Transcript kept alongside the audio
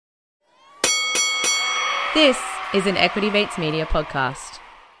This is an Equity Mates Media podcast.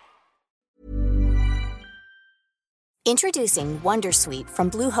 Introducing Wondersuite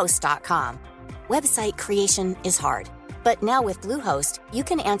from Bluehost.com. Website creation is hard, but now with Bluehost, you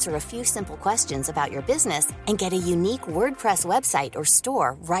can answer a few simple questions about your business and get a unique WordPress website or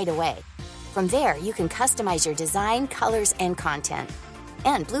store right away. From there, you can customize your design, colors, and content.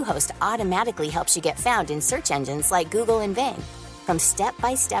 And Bluehost automatically helps you get found in search engines like Google and Bing. From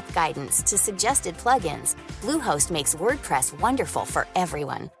step-by-step guidance to suggested plugins, Bluehost makes WordPress wonderful for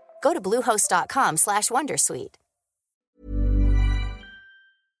everyone. Go to bluehost.com/wondersuite.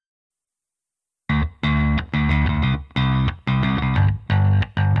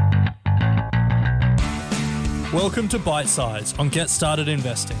 Welcome to Bitesize on Get Started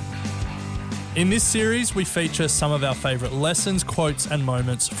Investing. In this series, we feature some of our favourite lessons, quotes, and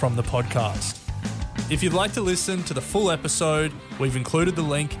moments from the podcast. If you'd like to listen to the full episode, we've included the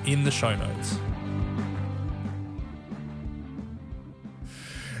link in the show notes.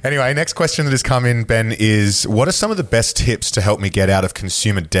 Anyway, next question that has come in, Ben, is what are some of the best tips to help me get out of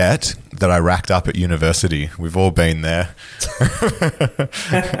consumer debt that I racked up at university? We've all been there.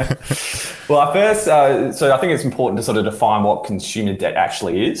 Well, first, so I think it's important to sort of define what consumer debt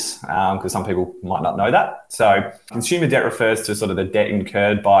actually is, because some people might not know that. So consumer debt refers to sort of the debt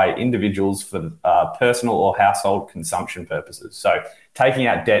incurred by individuals for personal or household consumption purposes. So taking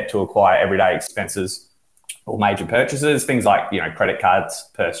out debt to acquire everyday expenses or major purchases, things like, credit cards,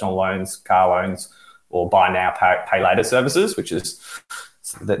 personal loans, car loans, or buy now, pay later services, which is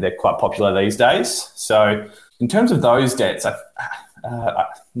they're quite popular these days. So in terms of those debts,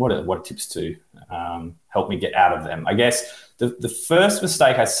 what are tips to help me get out of them? I guess the first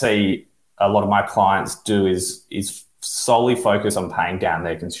mistake I see a lot of my clients do is solely focus on paying down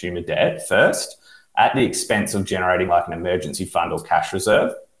their consumer debt first at the expense of generating like an emergency fund or cash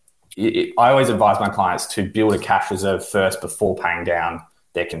reserve. I always advise my clients to build a cash reserve first before paying down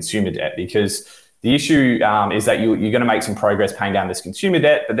their consumer debt, because the issue is that you're going to make some progress paying down this consumer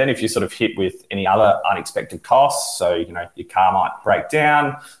debt, but then if you sort of hit with any other unexpected costs, so your car might break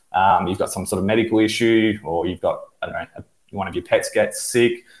down, you've got some sort of medical issue, or you've got one of your pets gets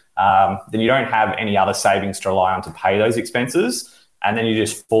sick, then you don't have any other savings to rely on to pay those expenses. And then you're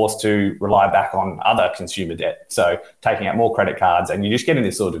just forced to rely back on other consumer debt. So taking out more credit cards, and you just get in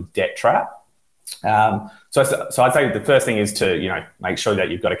this sort of debt trap. So I'd say the first thing is to, make sure that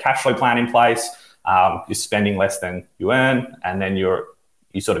you've got a cash flow plan in place. You're spending less than you earn, and then you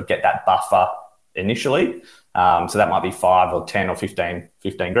sort of get that buffer initially. So that might be 5 or 10 or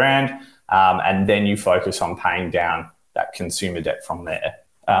 15 grand. And then you focus on paying down that consumer debt from there.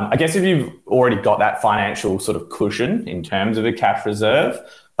 I guess if you've already got that financial sort of cushion in terms of a cash reserve,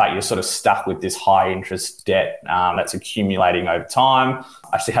 but you're sort of stuck with this high interest debt that's accumulating over time.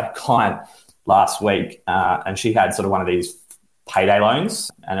 I actually had a client last week and she had sort of one of these payday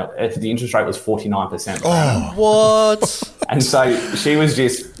loans, and the interest rate was 49%. Oh, what? And so she was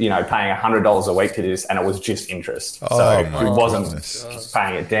just, paying $100 a week to this, and it was just interest. So she wasn't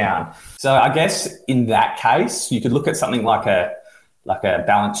paying it down. So I guess in that case, you could look at something like a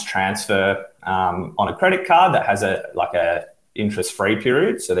balance transfer on a credit card that has a interest-free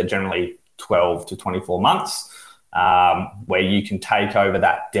period. So they're generally 12 to 24 months, where you can take over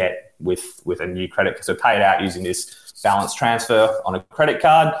that debt with a new credit. So pay it out using this balance transfer on a credit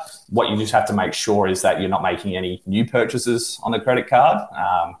card. What you just have to make sure is that you're not making any new purchases on the credit card,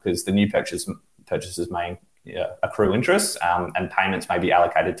 because the new purchases may accrue interest, and payments may be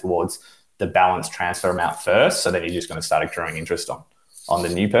allocated towards the balance transfer amount first. So then you're just going to start accruing interest on the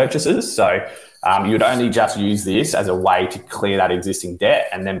new purchases. So you would only just use this as a way to clear that existing debt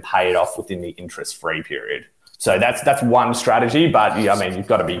and then pay it off within the interest-free period. So that's one strategy, but you've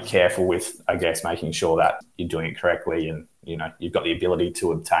got to be careful with, I guess, making sure that you're doing it correctly, and you've got the ability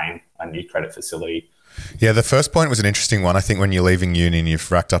to obtain a new credit facility. Yeah, the first point was an interesting one. I think when you're leaving uni and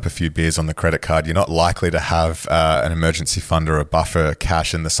you've racked up a few beers on the credit card, you're not likely to have an emergency fund or a buffer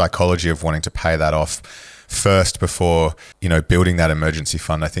cash, and the psychology of wanting to pay that off first before, building that emergency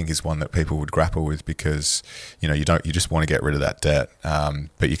fund, I think is one that people would grapple with, because, you just want to get rid of that debt.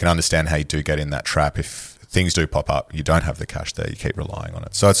 But you can understand how you do get in that trap. If things do pop up, you don't have the cash there, you keep relying on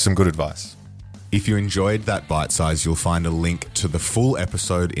it. So it's some good advice. If you enjoyed that bite size, you'll find a link to the full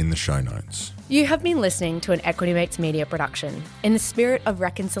episode in the show notes. You have been listening to an Equity Mates Media production. In the spirit of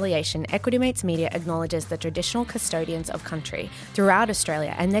reconciliation, Equity Mates Media acknowledges the traditional custodians of country throughout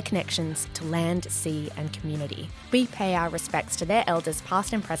Australia and their connections to land, sea and community. We pay our respects to their elders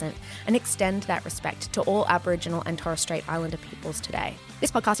past and present, and extend that respect to all Aboriginal and Torres Strait Islander peoples today. This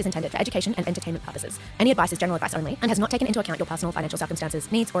podcast is intended for education and entertainment purposes. Any advice is general advice only and has not taken into account your personal financial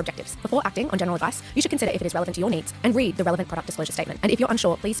circumstances, needs, or objectives. Before acting on general advice, you should consider if it is relevant to your needs and read the relevant product disclosure statement. And if you're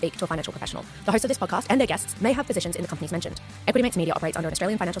unsure, please speak to a financial professional. The hosts of this podcast and their guests may have positions in the companies mentioned. Equity Mates Media operates under an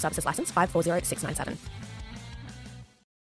Australian Financial Services Licence 540697.